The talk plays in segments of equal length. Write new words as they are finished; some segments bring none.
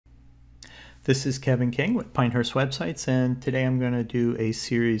This is Kevin King with Pinehurst Websites, and today I'm going to do a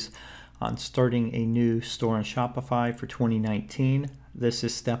series on starting a new store on Shopify for 2019. This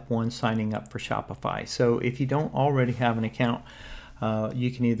is step one, signing up for Shopify. So if you don't already have an account, you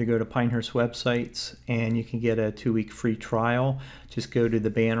can either go to Pinehurst Websites and you can get a 2-week free trial. Just go to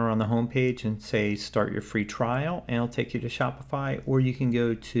the banner on the homepage and say start your free trial, and it'll take you to Shopify. Or you can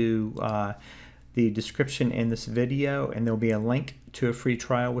go to the description in this video and there'll be a link to a free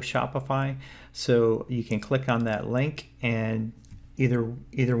trial with Shopify. So you can click on that link and either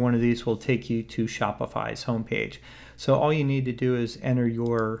one of these will take you to Shopify's homepage. So all you need to do is enter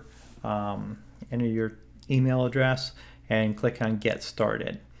your email address and click on Get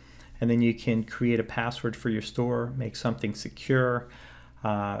Started. And then you can create a password for your store, make something secure,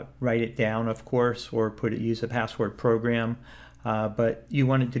 write it down, of course, or use a password program. But you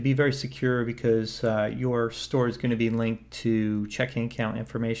want it to be very secure because your store is going to be linked to checking account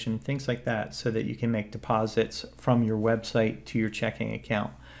information, things like that, so that you can make deposits from your website to your checking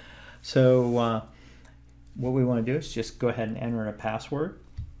account. So what we want to do is just go ahead and enter a password.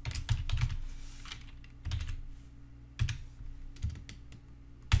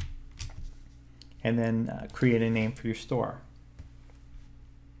 And then create a name for your store.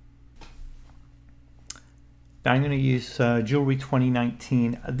 Now I'm going to use Jewelry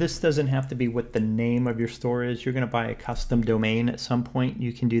 2019. This doesn't have to be what the name of your store is. You're going to buy a custom domain at some point.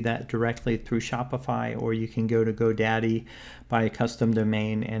 You can do that directly through Shopify, or you can go to GoDaddy, buy a custom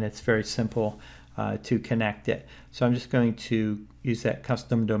domain, and it's very simple to connect it. So I'm just going to use that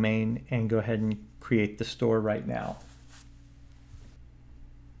custom domain and go ahead and create the store right now.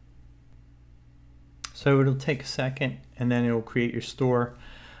 So it'll take a second and then it'll create your store.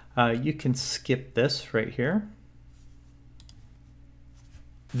 You can skip this right here.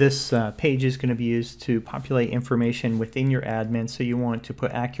 This page is going to be used to populate information within your admin. So you want to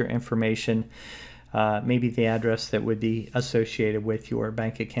put accurate information, maybe the address that would be associated with your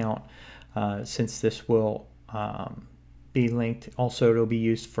bank account, since this will be linked. Also, it'll be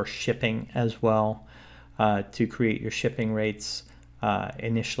used for shipping as well, to create your shipping rates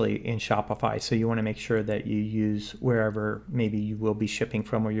initially in Shopify. So you want to make sure that you use wherever maybe you will be shipping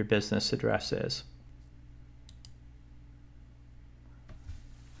from, or your business address is.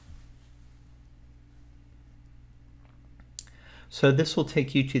 So this will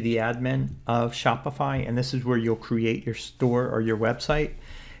take you to the admin of Shopify, and this is where you'll create your store or your website.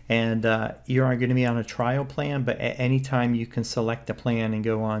 And you're going to be on a trial plan, but at any time you can select a plan and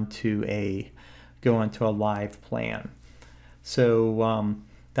go on to a live plan. So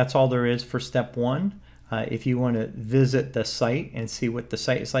that's all there is for step one. If you want to visit the site and see what the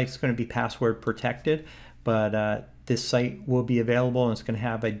site is like, it's going to be password protected, but this site will be available and it's going to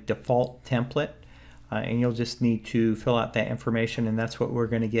have a default template, and you'll just need to fill out that information, and that's what we're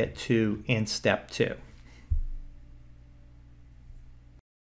going to get to in step two.